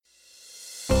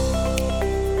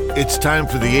It's time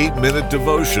for the 8-Minute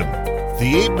Devotion.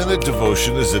 The 8-Minute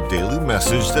Devotion is a daily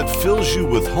message that fills you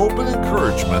with hope and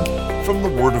encouragement from the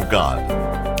Word of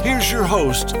God. Here's your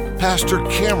host, Pastor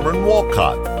Cameron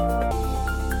Walcott.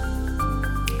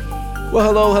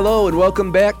 Well, hello, and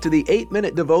welcome back to the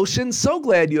 8-Minute Devotion. So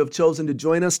glad you have chosen to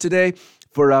join us today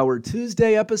for our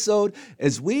Tuesday episode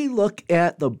as we look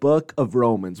at the book of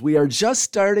Romans. We are just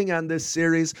starting on this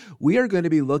series. We are going to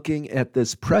be looking at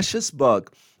this precious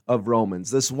book of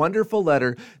Romans, this wonderful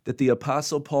letter that the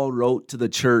Apostle Paul wrote to the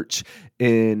church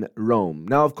in Rome.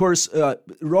 Now, of course,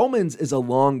 Romans is a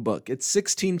long book. It's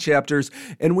 16 chapters,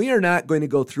 and we are not going to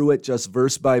go through it just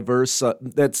verse by verse.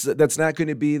 That's not going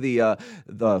to be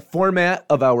the format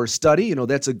of our study. You know,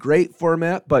 that's a great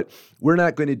format, but we're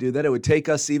not going to do that. It would take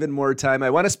us even more time.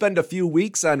 I want to spend a few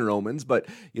weeks on Romans, but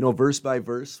you know, verse by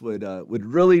verse would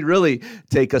really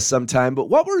take us some time. But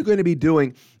what we're going to be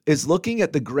doing is looking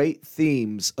at the great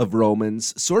themes of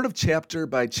Romans, sort of chapter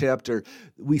by chapter.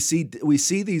 We see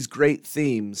these great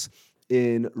themes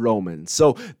in Romans.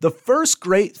 So the first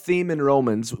great theme in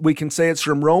Romans, we can say it's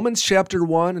from Romans chapter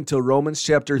 1 until Romans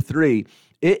chapter 3.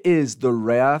 It is the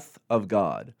wrath of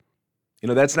God. You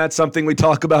know, that's not something we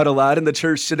talk about a lot in the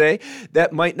church today.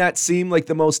 That might not seem like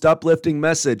the most uplifting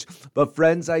message. But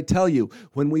friends, I tell you,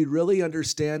 when we really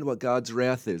understand what God's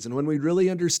wrath is, and when we really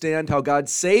understand how God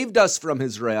saved us from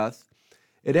his wrath,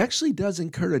 it actually does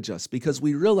encourage us because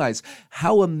we realize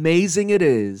how amazing it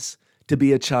is to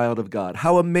be a child of God.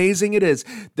 How amazing it is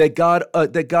that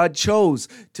God chose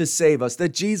to save us,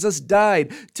 that Jesus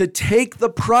died to take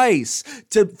the price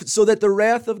so that the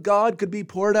wrath of God could be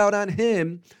poured out on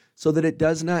him, so that it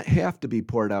does not have to be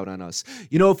poured out on us.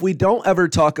 You know, if we don't ever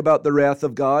talk about the wrath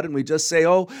of God and we just say,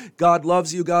 oh, God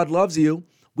loves you,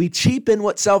 we cheapen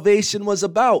what salvation was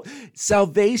about.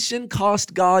 Salvation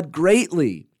cost God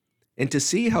greatly. And to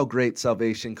see how great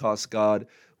salvation costs God,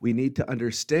 we need to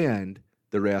understand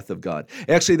the wrath of God.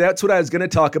 Actually, that's what I was going to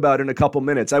talk about in a couple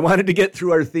minutes. I wanted to get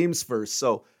through our themes first,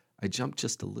 so I jumped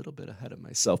just a little bit ahead of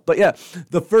myself. But yeah,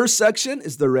 the first section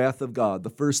is the wrath of God, the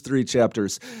first 3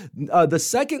 chapters. The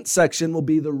second section will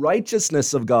be the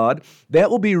righteousness of God.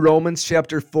 That will be Romans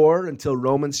chapter 4 until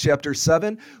Romans chapter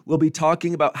 7. We'll be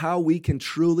talking about how we can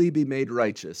truly be made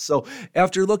righteous. So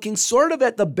after looking sort of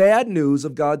at the bad news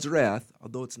of God's wrath,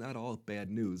 although it's not all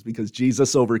bad news because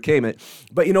Jesus overcame it.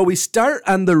 But, you know, we start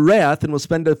on the wrath, and we'll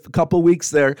spend a couple weeks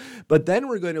there. But then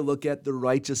we're going to look at the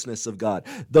righteousness of God,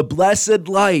 the blessed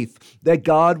life that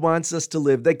God wants us to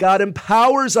live, that God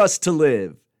empowers us to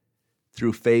live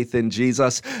through faith in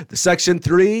Jesus. The section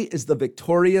 3 is the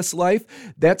victorious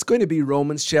life. That's going to be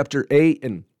Romans chapter 8.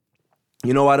 And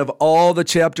you know, out of all the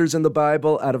chapters in the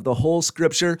Bible, out of the whole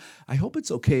scripture, I hope it's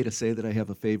okay to say that I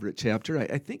have a favorite chapter.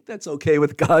 I think that's okay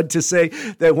with God to say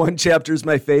that one chapter is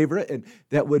my favorite, and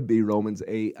that would be Romans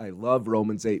 8. I love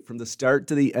Romans 8 from the start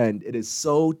to the end. It is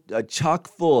so chock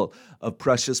full of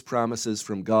precious promises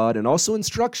from God and also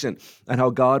instruction on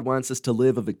how God wants us to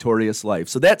live a victorious life.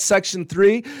 So that's section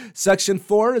 3. Section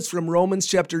 4 is from Romans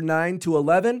chapter 9 to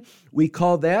 11. We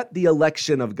call that the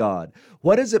election of God.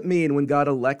 What does it mean when God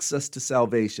elects us to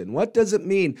salvation? What does it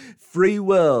mean? Free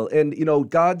will and, you know,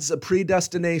 God's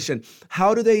predestination.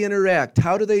 How do they interact?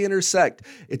 How do they intersect?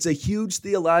 It's a huge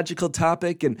theological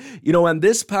topic. And, you know, on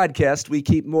this podcast, we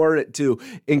keep more to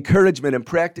encouragement and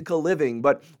practical living,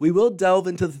 but we will delve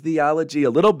into the theology a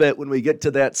little bit when we get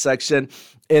to that section.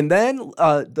 And then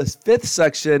the 5th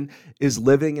section is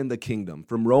living in the kingdom.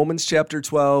 From Romans chapter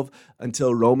 12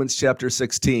 until Romans chapter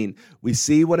 16, we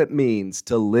see what it means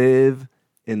to live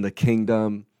in the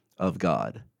kingdom of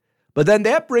God. But then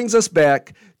that brings us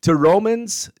back to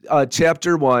Romans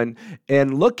chapter 1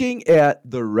 and looking at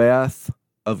the wrath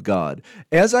of God.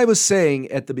 As I was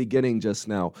saying at the beginning just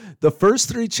now, the first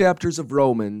 3 chapters of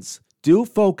Romans do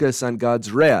focus on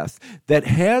God's wrath that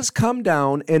has come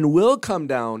down and will come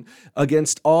down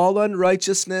against all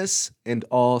unrighteousness and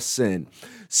all sin.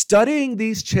 Studying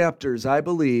these chapters, I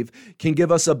believe, can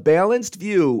give us a balanced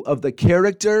view of the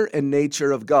character and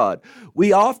nature of God.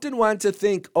 We often want to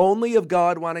think only of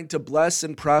God wanting to bless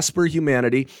and prosper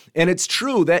humanity, and it's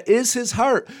true, that is his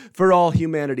heart for all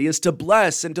humanity, is to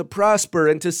bless and to prosper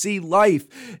and to see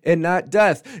life and not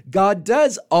death. God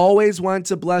does always want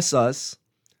to bless us,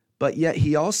 but yet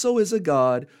he also is a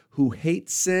God who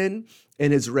hates sin,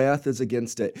 and his wrath is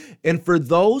against it. And for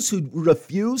those who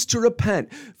refuse to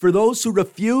repent, for those who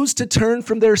refuse to turn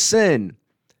from their sin,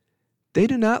 they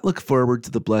do not look forward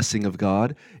to the blessing of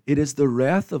God. It is the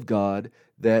wrath of God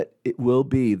that it will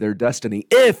be their destiny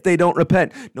if they don't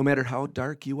repent. No matter how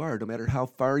dark you are, no matter how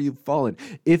far you've fallen,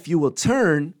 if you will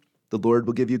turn, the Lord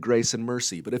will give you grace and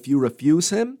mercy. But if you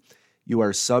refuse him, you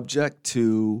are subject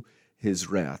to his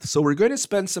wrath. So we're going to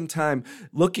spend some time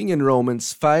looking in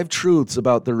Romans 5 truths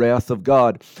about the wrath of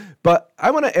God. But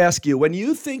I want to ask you, when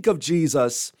you think of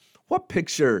Jesus, what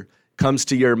picture comes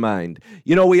to your mind?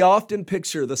 You know, we often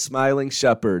picture the smiling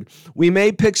shepherd. We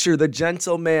may picture the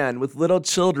gentle man with little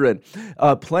children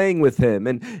playing with him,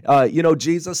 and,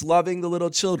 Jesus loving the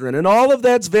little children. And all of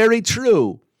that's very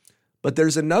true. But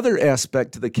there's another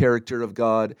aspect to the character of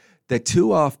God that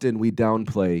too often we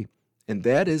downplay, and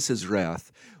that is his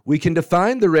wrath. We can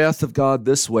define the wrath of God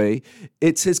this way.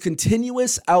 It's his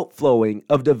continuous outflowing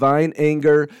of divine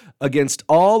anger against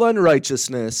all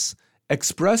unrighteousness,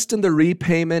 expressed in the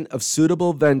repayment of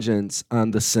suitable vengeance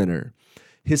on the sinner.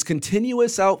 His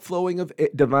continuous outflowing of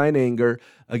divine anger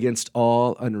against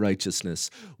all unrighteousness.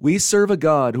 We serve a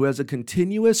God who has a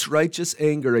continuous righteous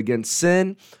anger against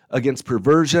sin, against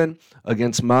perversion,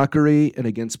 against mockery, and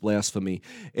against blasphemy.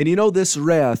 And you know, this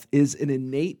wrath is an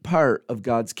innate part of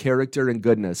God's character and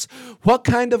goodness. What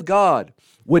kind of God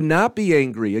would not be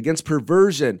angry against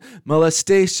perversion,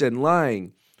 molestation,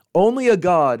 lying? Only a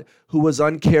God who was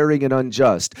uncaring and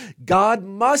unjust. God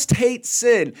must hate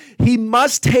sin. He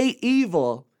must hate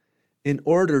evil in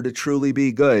order to truly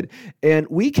be good. And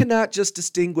we cannot just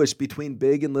distinguish between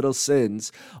big and little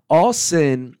sins. All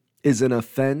sin is an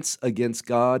offense against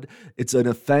God. It's an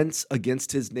offense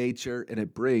against his nature, and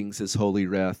it brings his holy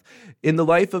wrath. In the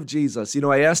life of Jesus,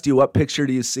 I asked you, what picture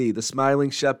do you see? The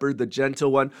smiling shepherd, the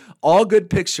gentle one, all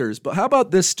good pictures. But how about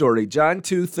this story? John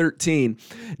 2:13.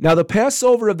 Now the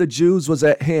Passover of the Jews was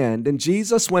at hand, and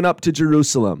Jesus went up to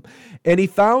Jerusalem. And he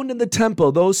found in the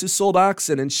temple those who sold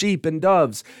oxen and sheep and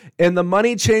doves, and the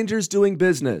money changers doing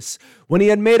business. When he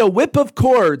had made a whip of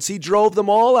cords, he drove them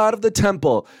all out of the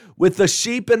temple with the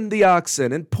sheep and the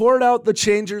oxen, and poured out the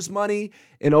changers' money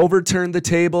and overturned the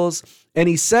tables. And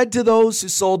he said to those who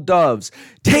sold doves,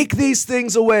 "Take these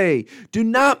things away. Do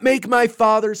not make my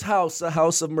Father's house a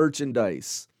house of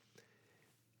merchandise."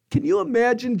 Can you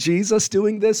imagine Jesus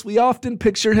doing this? We often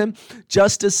picture him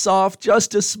just as soft,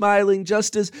 just as smiling,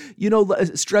 just as,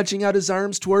 stretching out his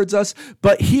arms towards us.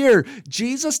 But here,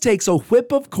 Jesus takes a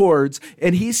whip of cords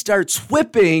and he starts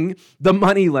whipping the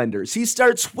moneylenders. He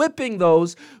starts whipping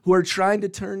those who are trying to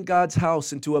turn God's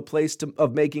house into a place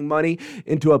of making money,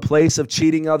 into a place of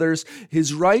cheating others.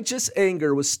 His righteous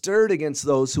anger was stirred against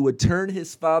those who would turn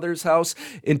his Father's house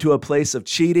into a place of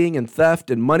cheating and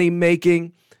theft and money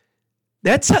making.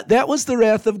 That was the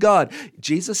wrath of God.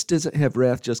 Jesus doesn't have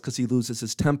wrath just because he loses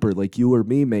his temper like you or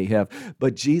me may have.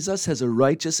 But Jesus has a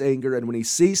righteous anger, and when he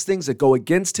sees things that go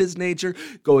against his nature,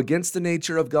 go against the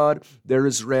nature of God, there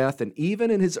is wrath. And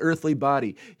even in his earthly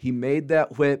body, he made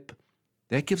that whip.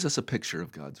 That gives us a picture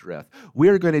of God's wrath. We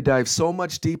are going to dive so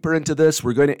much deeper into this.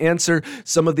 We're going to answer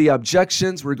some of the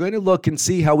objections. We're going to look and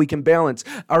see how we can balance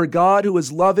our God who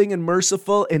is loving and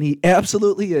merciful, and he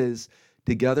absolutely is,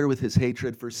 together with his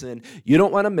hatred for sin. You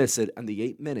don't want to miss it on the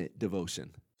 8-Minute Devotion.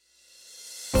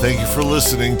 Thank you for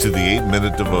listening to the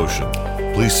 8-Minute Devotion.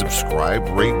 Please subscribe,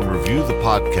 rate, and review the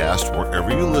podcast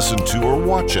wherever you listen to or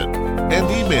watch it.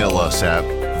 And email us at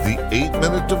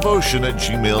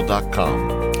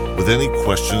the8minutedevotion@gmail.com with any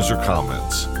questions or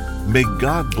comments. May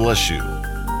God bless you.